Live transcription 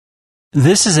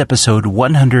This is episode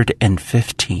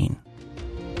 115.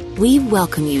 We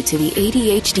welcome you to the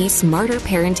ADHD Smarter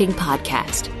Parenting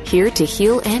Podcast. Here to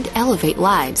heal and elevate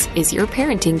lives is your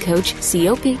parenting coach,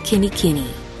 Siopi Kinikini.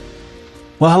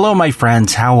 Well, hello, my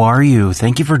friends. How are you?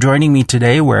 Thank you for joining me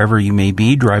today, wherever you may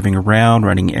be, driving around,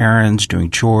 running errands,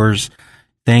 doing chores.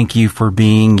 Thank you for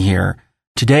being here.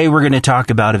 Today, we're going to talk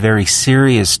about a very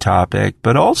serious topic,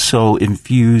 but also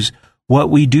infuse what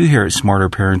we do here at Smarter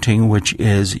Parenting, which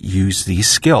is use these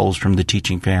skills from the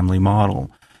teaching family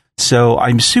model. So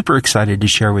I'm super excited to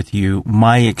share with you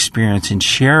my experience in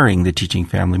sharing the teaching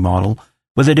family model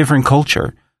with a different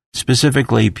culture,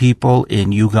 specifically people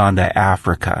in Uganda,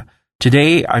 Africa.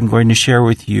 Today, I'm going to share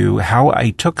with you how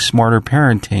I took Smarter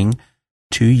Parenting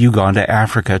to Uganda,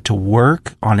 Africa to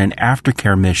work on an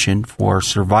aftercare mission for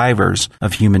survivors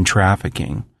of human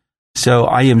trafficking. So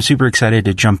I am super excited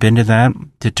to jump into that,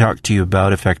 to talk to you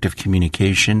about effective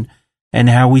communication and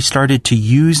how we started to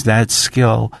use that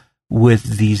skill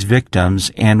with these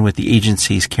victims and with the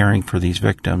agencies caring for these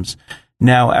victims.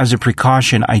 Now, as a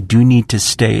precaution, I do need to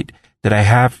state that I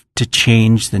have to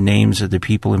change the names of the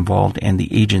people involved and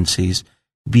the agencies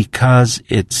because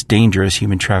it's dangerous.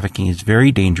 Human trafficking is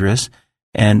very dangerous.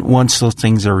 And once those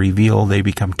things are revealed, they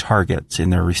become targets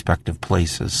in their respective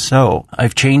places. So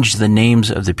I've changed the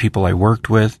names of the people I worked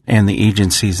with and the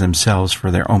agencies themselves for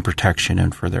their own protection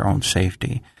and for their own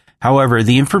safety. However,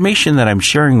 the information that I'm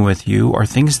sharing with you are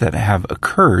things that have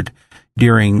occurred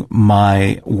during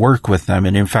my work with them.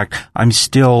 And in fact, I'm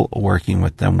still working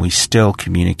with them. We still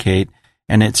communicate.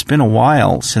 And it's been a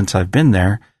while since I've been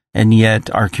there. And yet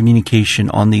our communication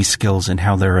on these skills and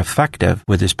how they're effective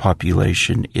with this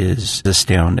population is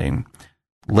astounding.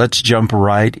 Let's jump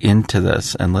right into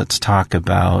this and let's talk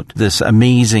about this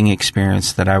amazing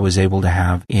experience that I was able to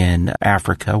have in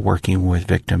Africa working with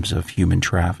victims of human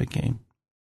trafficking.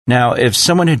 Now, if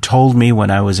someone had told me when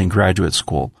I was in graduate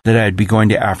school that I'd be going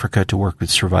to Africa to work with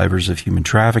survivors of human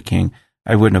trafficking,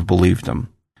 I wouldn't have believed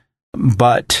them.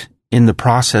 But in the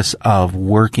process of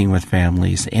working with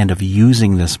families and of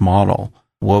using this model,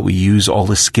 what we use all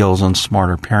the skills on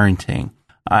Smarter Parenting,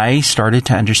 I started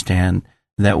to understand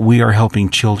that we are helping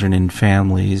children and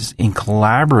families in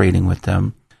collaborating with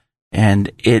them.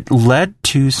 And it led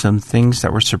to some things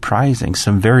that were surprising,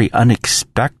 some very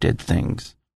unexpected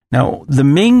things. Now, the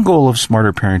main goal of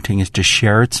Smarter Parenting is to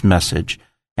share its message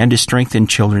and to strengthen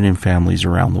children and families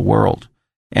around the world.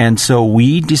 And so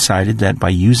we decided that by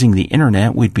using the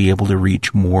internet, we'd be able to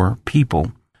reach more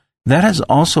people. That has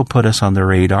also put us on the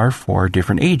radar for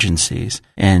different agencies.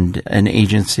 And an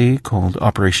agency called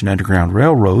Operation Underground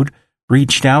Railroad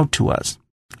reached out to us.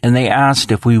 And they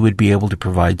asked if we would be able to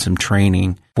provide some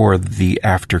training for the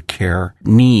aftercare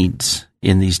needs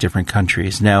in these different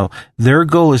countries. Now, their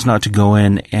goal is not to go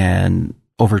in and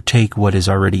overtake what is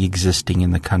already existing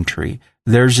in the country.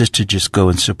 Theirs is to just go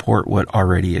and support what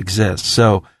already exists.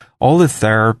 So all the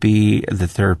therapy, the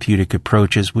therapeutic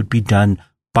approaches would be done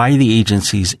by the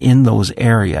agencies in those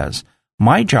areas.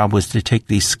 My job was to take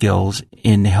these skills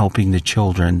in helping the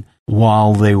children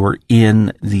while they were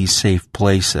in these safe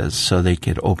places so they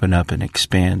could open up and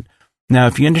expand. Now,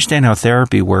 if you understand how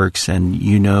therapy works and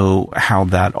you know how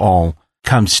that all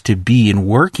comes to be in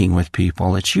working with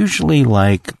people, it's usually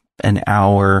like an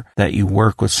hour that you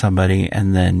work with somebody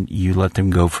and then you let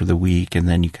them go for the week and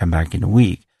then you come back in a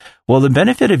week. Well, the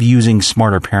benefit of using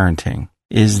Smarter Parenting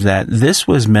is that this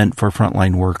was meant for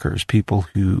frontline workers, people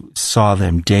who saw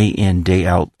them day in, day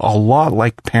out, a lot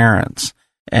like parents,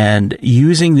 and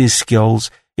using these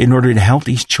skills in order to help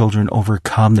these children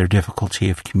overcome their difficulty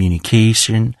of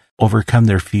communication, overcome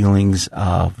their feelings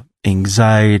of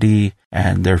anxiety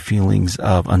and their feelings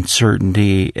of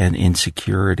uncertainty and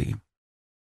insecurity.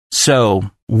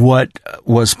 So what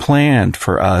was planned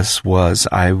for us was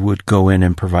I would go in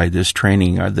and provide this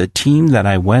training. The team that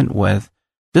I went with,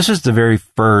 this was the very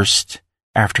first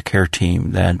aftercare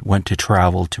team that went to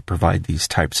travel to provide these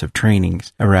types of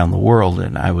trainings around the world.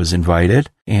 And I was invited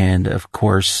and, of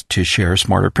course, to share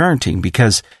Smarter Parenting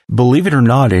because, believe it or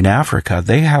not, in Africa,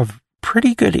 they have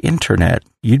pretty good internet.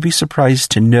 You'd be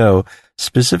surprised to know,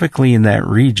 specifically in that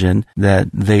region, that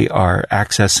they are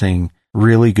accessing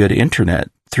really good internet.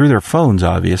 Through their phones,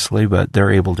 obviously, but they're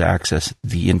able to access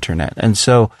the internet. And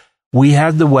so we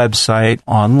had the website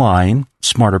online,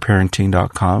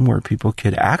 smarterparenting.com, where people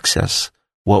could access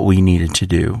what we needed to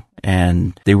do.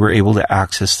 And they were able to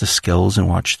access the skills and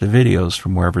watch the videos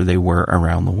from wherever they were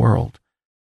around the world.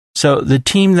 So the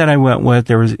team that I went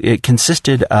with, it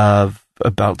consisted of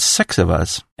about 6 of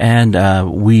us,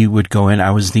 and we would go in.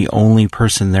 I was the only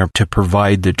person there to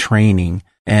provide the training,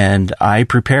 and I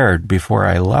prepared before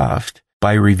I left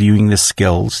by reviewing the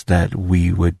skills that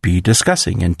we would be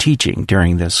discussing and teaching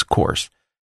during this course.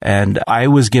 And I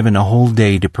was given a whole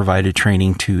day to provide a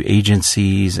training to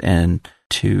agencies and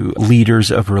to leaders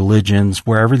of religions,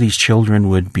 wherever these children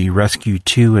would be rescued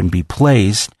to and be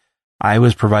placed. I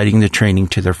was providing the training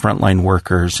to their frontline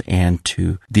workers and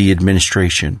to the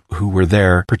administration who were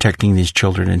there protecting these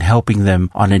children and helping them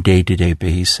on a day-to-day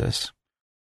basis.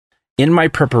 In my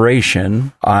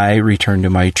preparation, I returned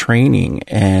to my training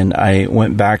and I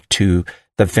went back to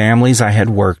the families I had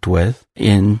worked with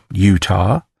in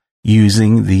Utah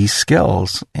using these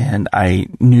skills. And I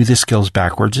knew the skills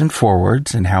backwards and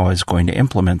forwards and how I was going to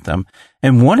implement them.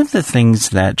 And one of the things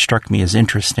that struck me as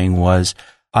interesting was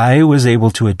I was able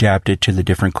to adapt it to the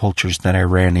different cultures that I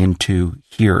ran into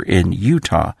here in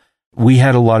Utah. We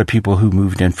had a lot of people who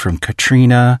moved in from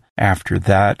Katrina. After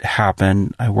that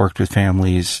happened, I worked with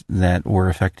families that were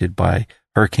affected by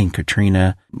Hurricane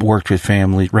Katrina, worked with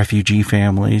families, refugee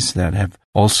families that have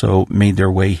also made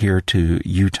their way here to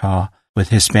Utah, with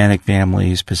Hispanic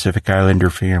families, Pacific Islander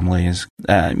families,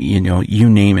 you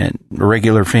name it,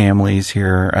 regular families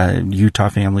here, Utah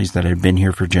families that have been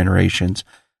here for generations.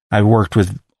 I worked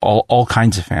with all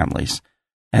kinds of families.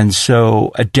 And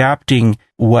so adapting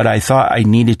what I thought I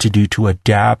needed to do to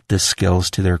adapt the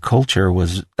skills to their culture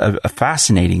was a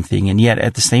fascinating thing. And yet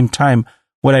at the same time,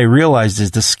 what I realized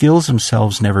is the skills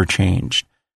themselves never changed.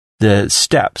 The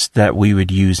steps that we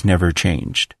would use never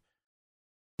changed.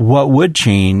 What would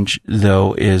change,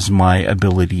 though, is my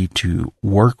ability to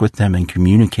work with them and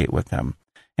communicate with them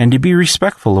and to be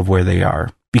respectful of where they are.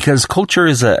 Because culture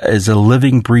is a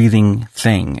living, breathing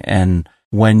thing. And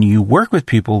when you work with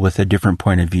people with a different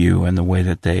point of view and the way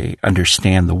that they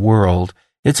understand the world,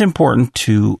 it's important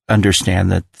to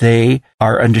understand that they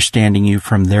are understanding you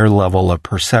from their level of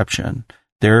perception.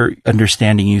 They're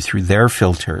understanding you through their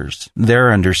filters,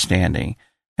 their understanding.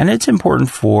 And it's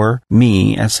important for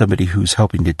me, as somebody who's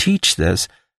helping to teach this,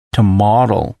 to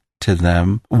model to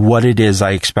them what it is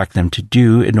I expect them to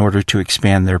do in order to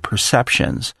expand their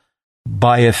perceptions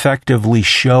by effectively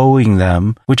showing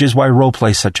them, which is why role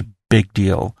play is such a big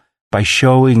deal, by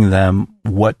showing them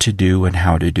what to do and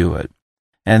how to do it.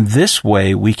 And this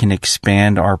way we can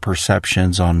expand our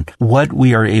perceptions on what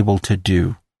we are able to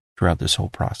do throughout this whole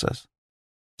process.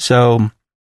 So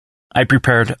I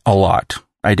prepared a lot.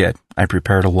 I did. I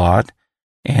prepared a lot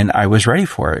and I was ready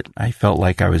for it. I felt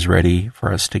like I was ready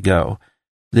for us to go.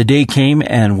 The day came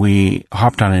and we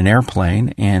hopped on an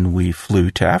airplane and we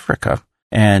flew to Africa.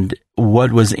 And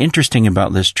what was interesting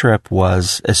about this trip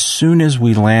was as soon as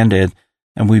we landed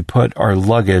and we put our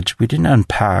luggage, we didn't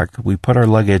unpack, we put our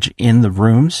luggage in the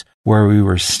rooms where we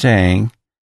were staying,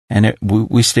 and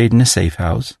we stayed in a safe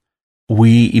house.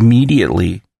 We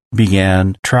immediately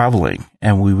began traveling,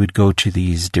 and we would go to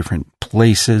these different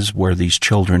places where these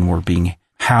children were being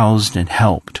housed and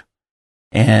helped.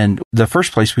 And the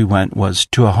first place we went was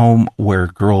to a home where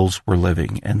girls were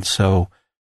living. And so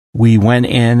we went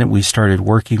in, we started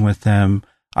working with them.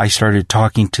 I started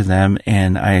talking to them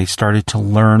and I started to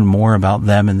learn more about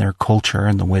them and their culture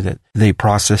and the way that they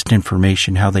processed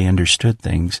information, how they understood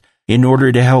things, in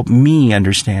order to help me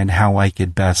understand how I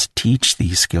could best teach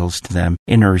these skills to them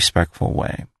in a respectful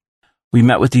way. We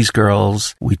met with these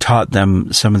girls. We taught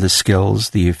them some of the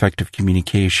skills, the effective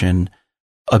communication,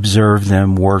 observe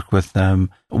them, work with them.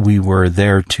 We were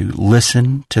there to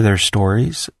listen to their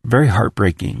stories. Very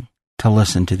heartbreaking to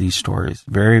listen to these stories.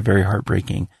 Very, very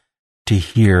heartbreaking to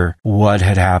hear what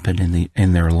had happened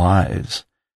in their lives.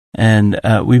 And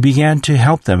we began to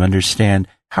help them understand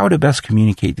how to best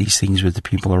communicate these things with the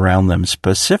people around them,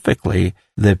 specifically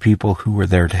the people who were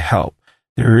there to help.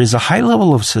 There is a high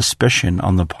level of suspicion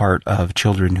on the part of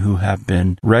children who have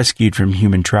been rescued from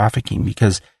human trafficking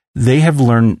because they have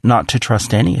learned not to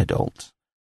trust any adults.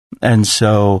 And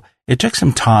so it took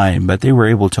some time, but they were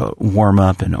able to warm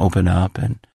up and open up,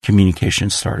 and communication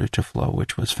started to flow,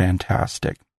 which was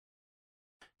fantastic.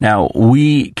 Now,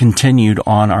 we continued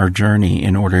on our journey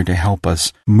in order to help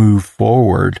us move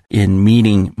forward in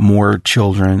meeting more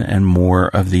children and more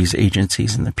of these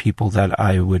agencies and the people that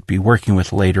I would be working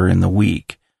with later in the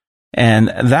week. And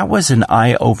that was an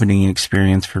eye-opening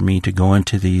experience for me to go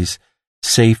into these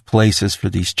safe places for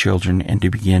these children and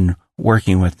to begin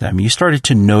working with them. You started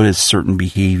to notice certain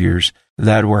behaviors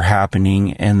that were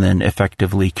happening and then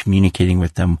effectively communicating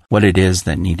with them what it is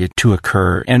that needed to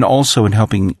occur, and also in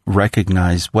helping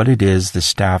recognize what it is the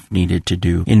staff needed to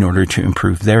do in order to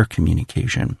improve their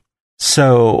communication.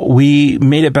 So we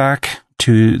made it back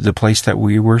to the place that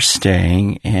we were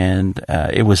staying, and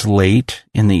it was late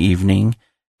in the evening,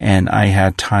 and I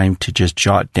had time to just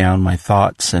jot down my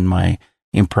thoughts and my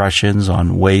impressions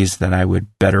on ways that I would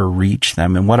better reach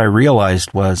them. And what I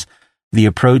realized was the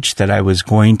approach that I was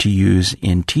going to use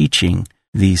in teaching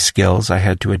these skills, I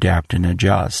had to adapt and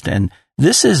adjust. And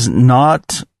this is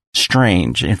not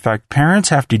strange. In fact, parents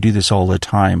have to do this all the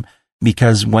time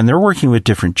because when they're working with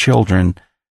different children,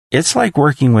 it's like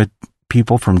working with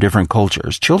people from different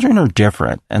cultures. Children are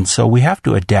different. And so we have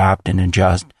to adapt and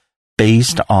adjust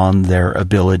based on their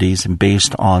abilities and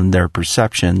based on their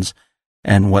perceptions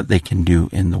and what they can do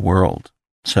in the world.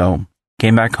 So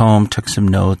came back home, took some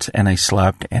notes, and I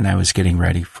slept, and I was getting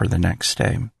ready for the next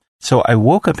day. So I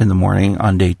woke up in the morning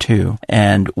on day 2,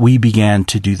 and we began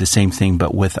to do the same thing,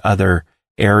 but with other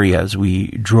areas. We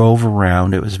drove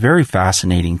around. It was very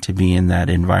fascinating to be in that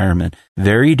environment.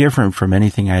 Very different from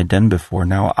anything I had done before.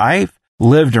 Now, I've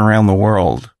lived around the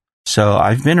world, so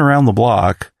I've been around the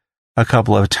block a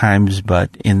couple of times, but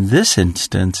in this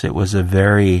instance, it was a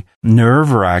very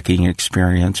nerve-wracking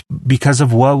experience because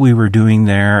of what we were doing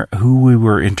there, who we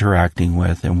were interacting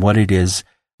with, and what it is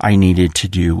I needed to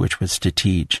do, which was to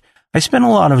teach. I spent a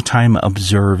lot of time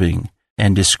observing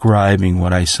and describing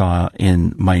what I saw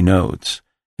in my notes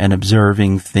and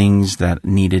observing things that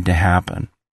needed to happen.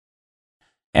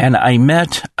 And I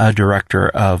met a director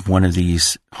of one of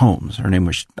these homes. Her name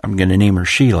was, I'm going to name her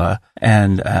Sheila.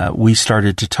 And we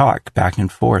started to talk back and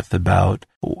forth about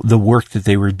the work that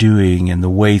they were doing and the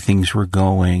way things were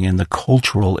going and the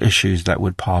cultural issues that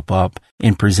would pop up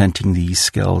in presenting these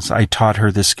skills. I taught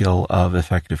her the skill of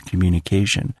effective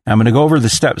communication. I'm going to go over the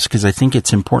steps because I think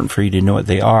it's important for you to know what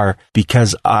they are,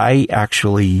 because I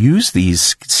actually use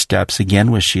these steps again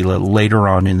with Sheila later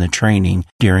on in the training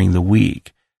during the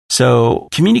week. So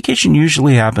communication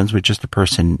usually happens with just a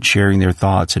person sharing their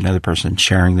thoughts, another person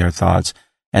sharing their thoughts,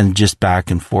 and just back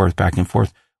and forth,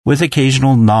 with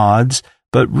occasional nods.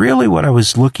 But really what I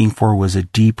was looking for was a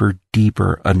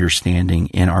deeper understanding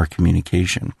in our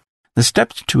communication. The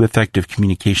steps to effective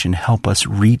communication help us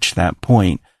reach that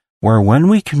point where when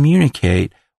we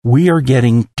communicate, we are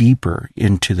getting deeper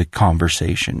into the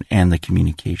conversation and the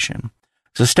communication.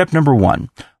 So step number 1,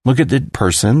 look at the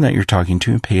person that you're talking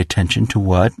to and pay attention to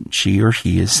what she or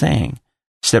he is saying.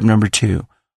 Step number 2,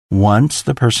 once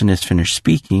the person is finished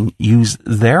speaking, use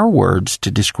their words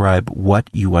to describe what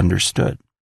you understood.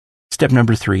 Step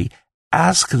number 3,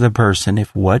 ask the person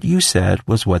if what you said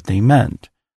was what they meant,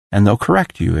 and they'll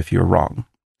correct you if you're wrong.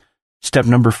 Step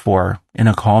number 4, in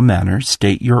a calm manner,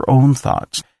 state your own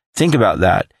thoughts. Think about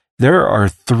that. There are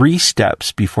 3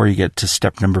 steps before you get to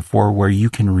step number 4 where you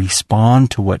can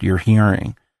respond to what you're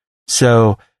hearing.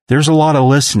 So there's a lot of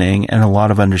listening and a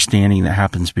lot of understanding that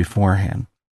happens beforehand.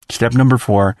 Step number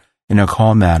 4, in a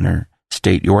calm manner,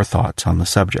 state your thoughts on the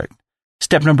subject.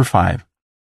 Step number 5,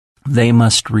 they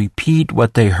must repeat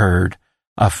what they heard,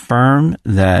 affirm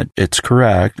that it's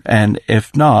correct, and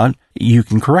if not, you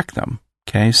can correct them.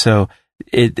 Okay, so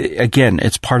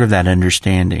it's part of that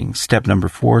understanding. Step number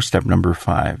 4, step number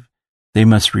 5. They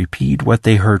must repeat what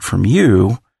they heard from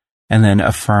you and then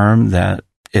affirm that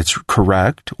it's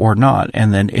correct or not.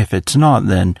 And then if it's not,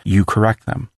 then you correct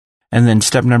them. And then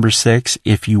step number 6,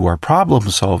 if you are problem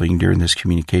solving during this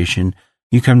communication,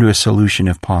 you come to a solution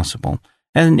if possible.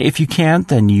 And if you can't,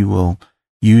 then you will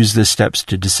use the steps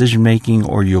to decision making,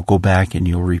 or you'll go back and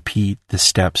you'll repeat the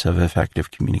steps of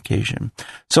effective communication.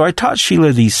 So I taught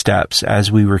Sheila these steps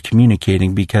as we were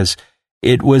communicating because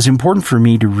it was important for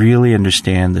me to really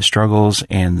understand the struggles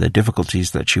and the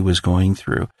difficulties that she was going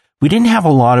through. We didn't have a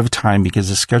lot of time because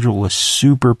the schedule was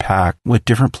super packed with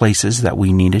different places that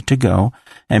we needed to go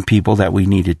and people that we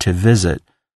needed to visit.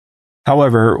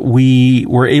 However, we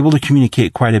were able to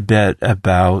communicate quite a bit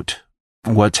about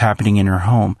what's happening in her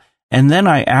home. And then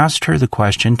I asked her the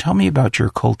question, tell me about your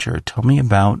culture. Tell me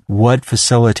about what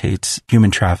facilitates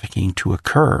human trafficking to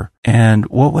occur. And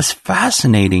what was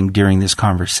fascinating during this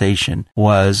conversation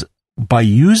was by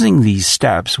using these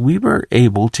steps, we were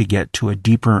able to get to a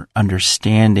deeper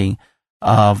understanding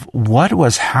of what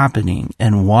was happening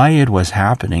and why it was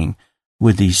happening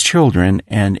with these children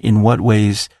and in what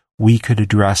ways we could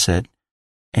address it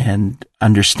and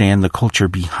understand the culture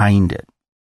behind it.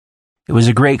 It was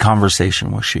a great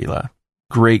conversation with Sheila.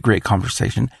 Great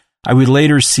conversation. I would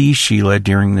later see Sheila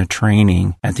during the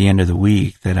training at the end of the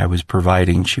week that I was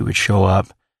providing. She would show up,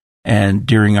 and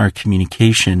during our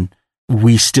communication,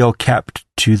 we still kept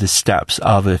to the steps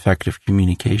of effective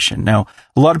communication. Now,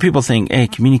 a lot of people think, hey,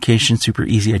 communication's super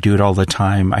easy. I do it all the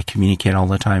time. I communicate all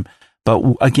the time. But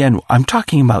again, I'm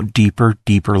talking about deeper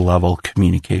level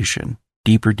communication.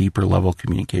 Deeper level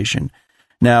communication.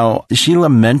 Now, Sheila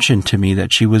mentioned to me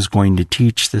that she was going to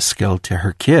teach this skill to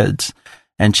her kids,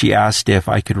 and she asked if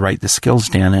I could write the skills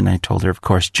down, and I told her, of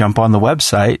course, jump on the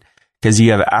website, because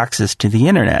you have access to the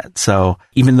internet. So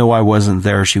even though I wasn't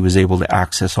there, she was able to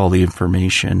access all the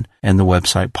information, and the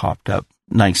website popped up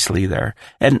nicely there.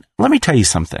 And let me tell you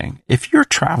something. If you're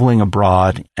traveling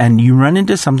abroad and you run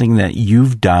into something that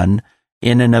you've done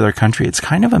in another country, it's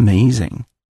kind of amazing.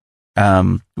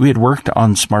 We had worked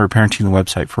on Smarter Parenting, the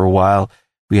website, for a while.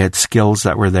 We had skills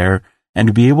that were there, and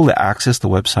to be able to access the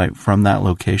website from that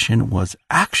location was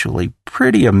actually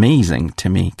pretty amazing to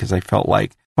me, because I felt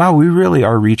like, wow, we really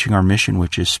are reaching our mission,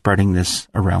 which is spreading this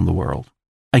around the world.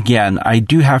 Again, I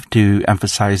do have to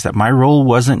emphasize that my role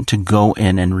wasn't to go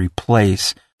in and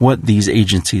replace what these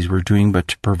agencies were doing, but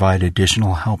to provide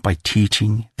additional help by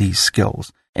teaching these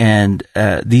skills. And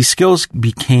these skills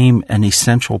became an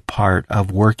essential part of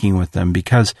working with them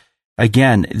because,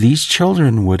 again, these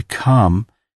children would come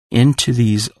into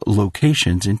these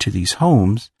locations, into these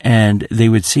homes, and they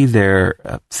would see their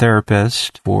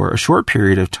therapist for a short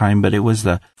period of time, but it was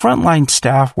the frontline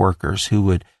staff workers who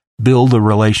would build the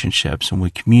relationships and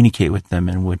would communicate with them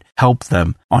and would help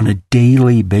them on a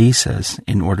daily basis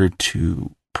in order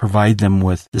to provide them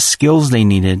with the skills they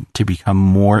needed to become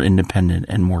more independent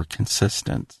and more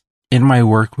consistent. In my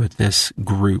work with this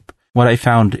group, what I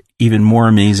found even more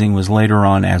amazing was later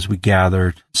on as we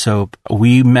gathered. So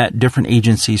we met different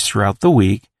agencies throughout the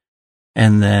week.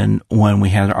 And then when we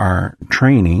had our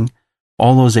training,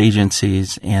 all those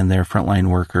agencies and their frontline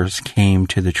workers came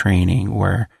to the training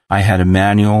where I had a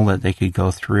manual that they could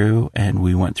go through, and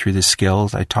we went through the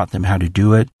skills. I taught them how to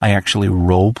do it. I actually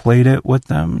role played it with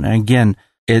them. And again,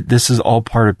 this is all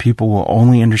part of people will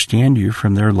only understand you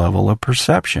from their level of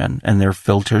perception and their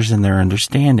filters and their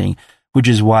understanding, which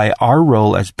is why our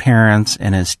role as parents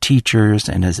and as teachers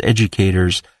and as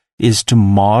educators is to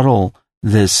model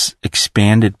this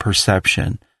expanded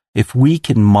perception. If we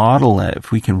can model it,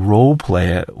 if we can role play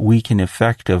it, we can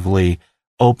effectively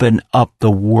open up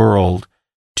the world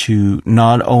to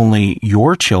not only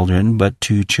your children, but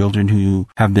to children who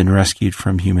have been rescued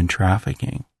from human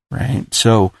trafficking, right?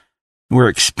 So we're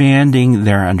expanding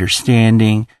their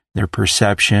understanding, their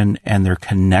perception, and their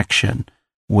connection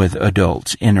with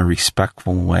adults in a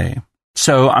respectful way.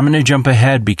 So I'm going to jump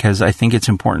ahead because I think it's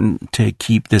important to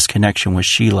keep this connection with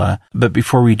Sheila. But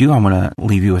before we do, I'm going to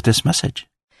leave you with this message.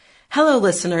 Hello,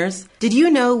 listeners. Did you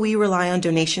know we rely on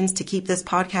donations to keep this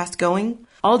podcast going?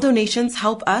 All donations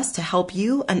help us to help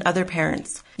you and other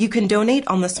parents. You can donate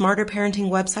on the Smarter Parenting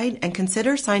website and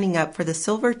consider signing up for the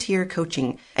Silver Tier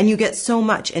coaching, and you get so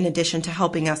much in addition to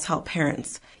helping us help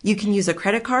parents. You can use a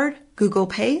credit card, Google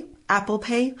Pay, Apple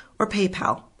Pay, or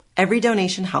PayPal. Every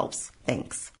donation helps.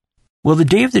 Thanks. Well, the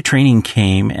day of the training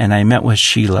came, and I met with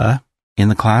Sheila in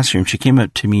the classroom. She came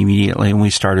up to me immediately, and we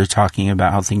started talking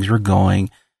about how things were going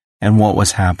and what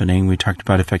was happening. We talked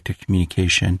about effective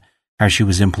communication, how she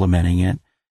was implementing it.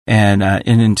 And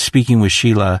in speaking with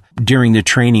Sheila, during the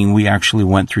training, we actually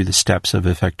went through the steps of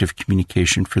effective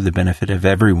communication for the benefit of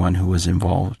everyone who was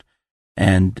involved.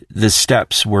 And the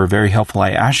steps were very helpful.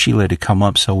 I asked Sheila to come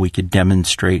up so we could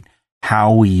demonstrate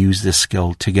how we use this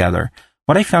skill together.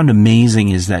 What I found amazing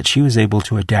is that she was able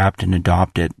to adapt and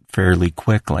adopt it fairly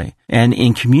quickly. And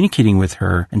in communicating with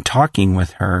her and talking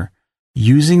with her,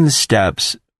 using the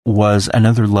steps was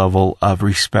another level of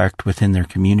respect within their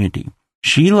community.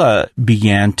 Sheila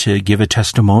began to give a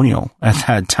testimonial at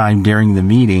that time during the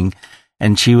meeting,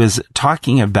 and she was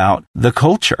talking about the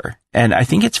culture. And I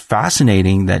think it's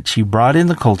fascinating that she brought in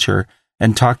the culture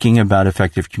and talking about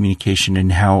effective communication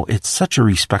and how it's such a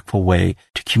respectful way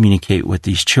to communicate with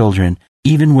these children,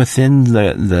 even within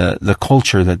the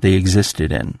culture that they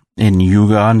existed in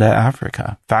Uganda,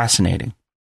 Africa. Fascinating.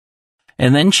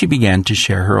 And then she began to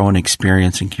share her own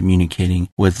experience in communicating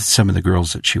with some of the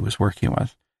girls that she was working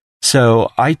with.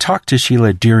 So I talked to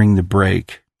Sheila during the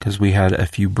break because we had a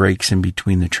few breaks in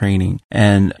between the training.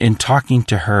 And in talking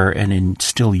to her and in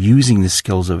still using the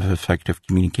skills of effective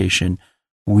communication,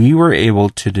 we were able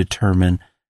to determine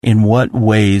in what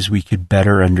ways we could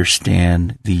better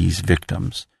understand these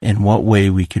victims, in what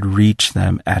way we could reach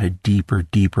them at a deeper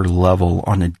level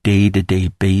on a day-to-day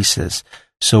basis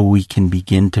so we can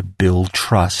begin to build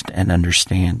trust and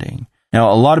understanding. Now,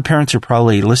 a lot of parents are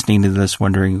probably listening to this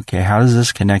wondering, okay, how does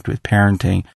this connect with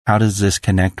parenting? How does this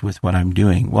connect with what I'm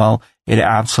doing? Well, it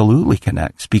absolutely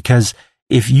connects, because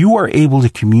if you are able to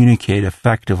communicate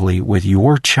effectively with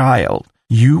your child,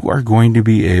 you are going to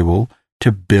be able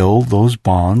to build those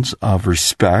bonds of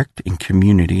respect and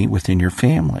community within your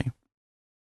family.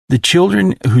 The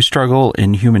children who struggle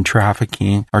in human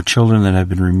trafficking are children that have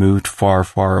been removed far,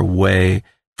 far away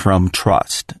from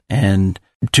trust. And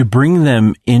to bring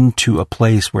them into a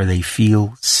place where they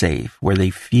feel safe, where they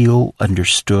feel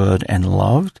understood and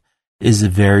loved, is a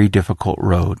very difficult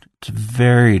road. It's a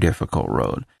very difficult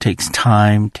road. It takes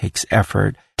time, takes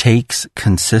effort, takes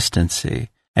consistency.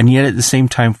 And yet at the same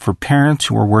time, for parents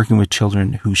who are working with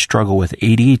children who struggle with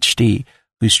ADHD,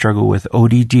 who struggle with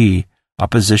ODD,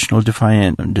 oppositional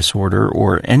defiant disorder,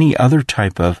 or any other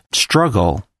type of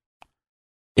struggle,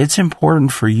 it's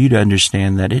important for you to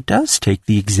understand that it does take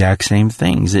the exact same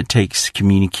things. It takes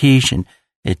communication.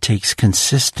 It takes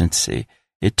consistency.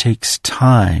 It takes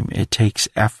time. It takes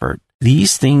effort.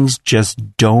 These things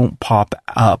just don't pop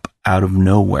up out of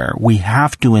nowhere. We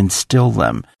have to instill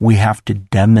them. We have to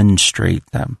demonstrate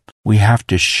them. We have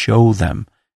to show them,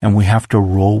 and we have to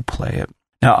role play it.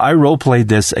 Now, I role played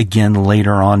this again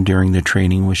later on during the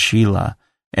training with Sheila,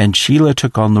 and Sheila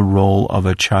took on the role of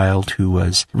a child who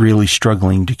was really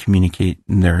struggling to communicate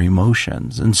their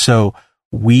emotions. And so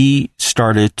we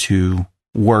started to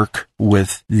work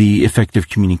with the effective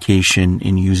communication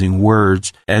in using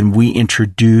words. And we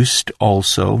introduced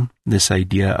also this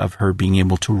idea of her being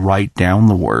able to write down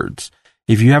the words.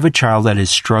 If you have a child that is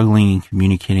struggling in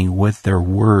communicating with their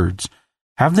words,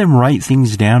 have them write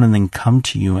things down and then come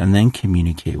to you and then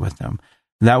communicate with them.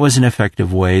 That was an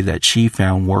effective way that she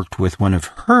found worked with one of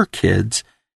her kids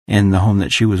in the home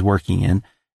that she was working in.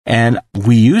 And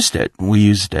we used it.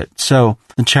 So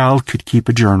the child could keep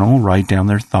a journal, write down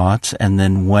their thoughts, and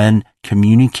then when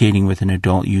communicating with an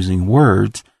adult using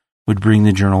words, would bring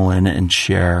the journal in and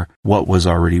share what was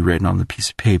already written on the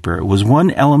piece of paper. It was one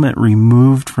element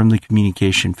removed from the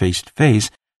communication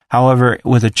face-to-face. However,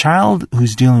 with a child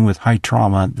who's dealing with high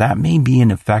trauma, that may be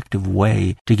an effective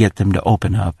way to get them to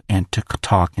open up and to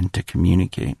talk and to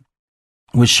communicate.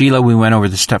 With Sheila, we went over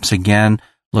the steps again.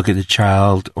 Look at the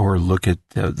child or look at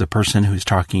the person who's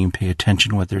talking and pay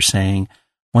attention to what they're saying.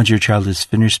 Once your child is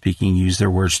finished speaking, use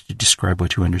their words to describe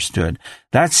what you understood.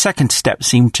 That second step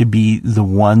seemed to be the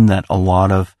one that a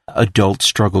lot of adults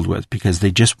struggled with because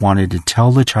they just wanted to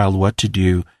tell the child what to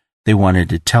do. They wanted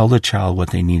to tell the child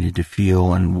what they needed to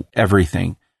feel and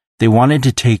everything. They wanted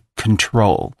to take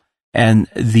control. And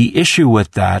the issue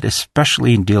with that,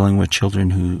 especially in dealing with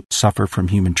children who suffer from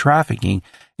human trafficking,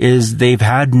 is they've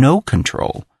had no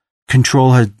control.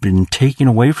 Control has been taken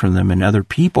away from them and other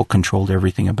people controlled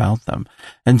everything about them.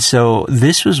 And so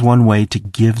this was one way to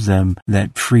give them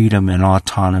that freedom and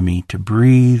autonomy to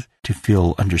breathe, to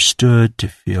feel understood, to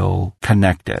feel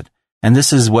connected. And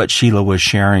this is what Sheila was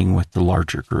sharing with the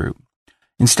larger group.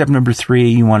 In step number 3,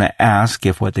 you want to ask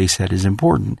if what they said is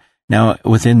important. Now,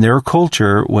 within their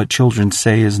culture, what children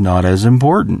say is not as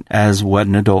important as what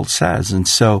an adult says. And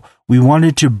so we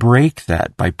wanted to break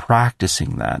that by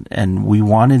practicing that. And we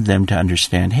wanted them to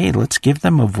understand, hey, let's give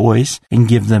them a voice and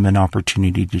give them an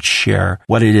opportunity to share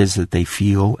what it is that they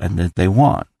feel and that they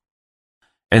want.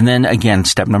 And then again,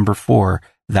 step number 4,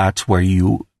 that's where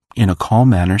you, in a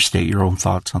calm manner, state your own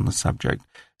thoughts on the subject.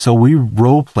 So we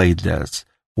role played this.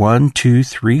 1, 2,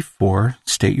 3, 4,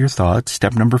 state your thoughts.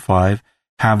 Step number 5,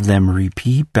 have them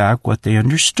repeat back what they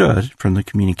understood from the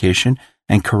communication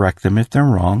and correct them if they're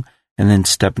wrong. And then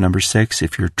step number 6,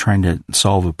 if you're trying to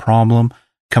solve a problem,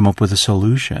 come up with a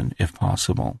solution if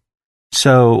possible.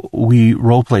 So we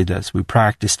role played this. We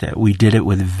practiced it. We did it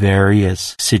with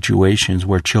various situations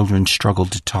where children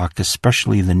struggled to talk,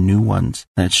 especially the new ones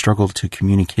that struggled to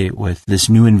communicate with this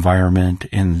new environment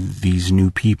and these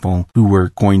new people who were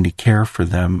going to care for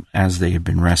them as they had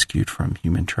been rescued from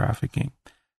human trafficking.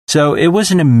 So it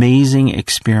was an amazing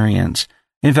experience.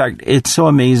 In fact, it's so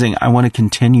amazing. I want to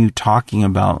continue talking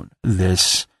about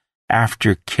this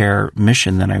aftercare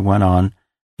mission that I went on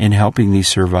in helping these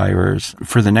survivors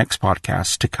for the next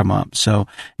podcast to come up. So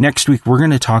next week, we're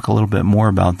going to talk a little bit more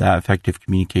about that effective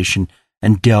communication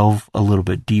and delve a little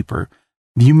bit deeper.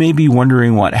 You may be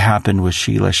wondering what happened with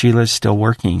Sheila. Sheila's still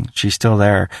working. She's still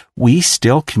there. We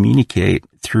still communicate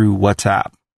through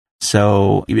WhatsApp.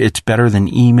 So it's better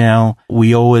than email.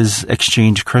 We always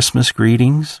exchange Christmas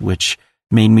greetings, which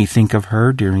made me think of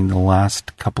her during the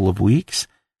last couple of weeks,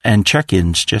 and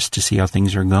check-ins just to see how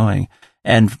things are going.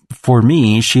 And for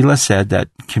me, Sheila said that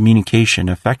communication,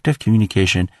 effective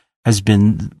communication, has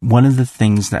been one of the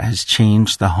things that has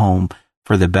changed the home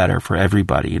for the better for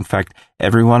everybody. In fact,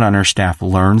 everyone on our staff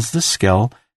learns the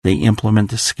skill, they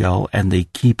implement the skill, and they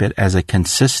keep it as a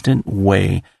consistent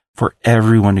way for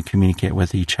everyone to communicate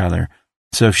with each other.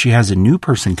 So if she has a new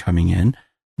person coming in,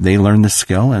 they learn the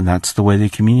skill and that's the way they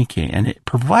communicate. And it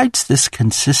provides this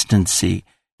consistency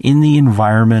in the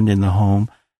environment, in the home,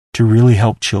 to really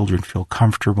help children feel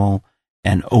comfortable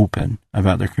and open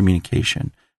about their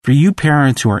communication. For you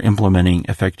parents who are implementing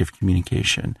effective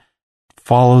communication,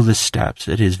 follow the steps.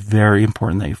 It is very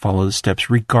important that you follow the steps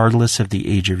regardless of the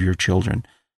age of your children.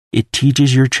 It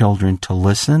teaches your children to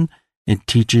listen. It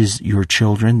teaches your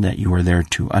children that you are there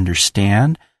to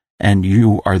understand and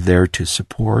you are there to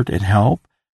support and help,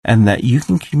 and that you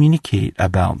can communicate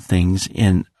about things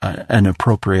in an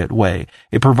appropriate way.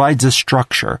 It provides a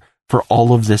structure for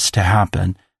all of this to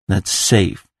happen that's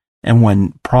safe. And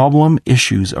when problem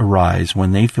issues arise,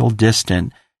 when they feel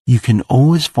distant, you can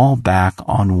always fall back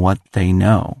on what they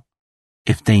know.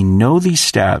 If they know these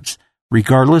steps,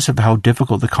 regardless of how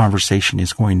difficult the conversation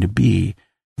is going to be,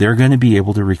 they're going to be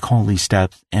able to recall these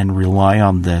steps and rely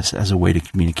on this as a way to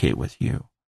communicate with you.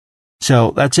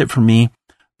 So that's it for me.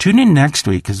 Tune in next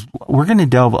week because we're going to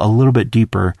delve a little bit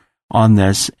deeper on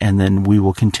this, and then we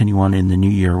will continue on in the new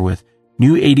year with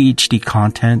new ADHD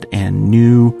content and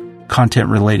new content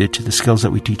related to the skills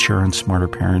that we teach here on Smarter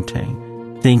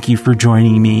Parenting. Thank you for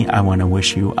joining me. I want to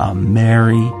wish you a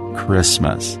Merry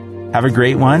Christmas. Have a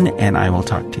great one, and I will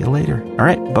talk to you later. All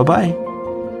right, bye-bye.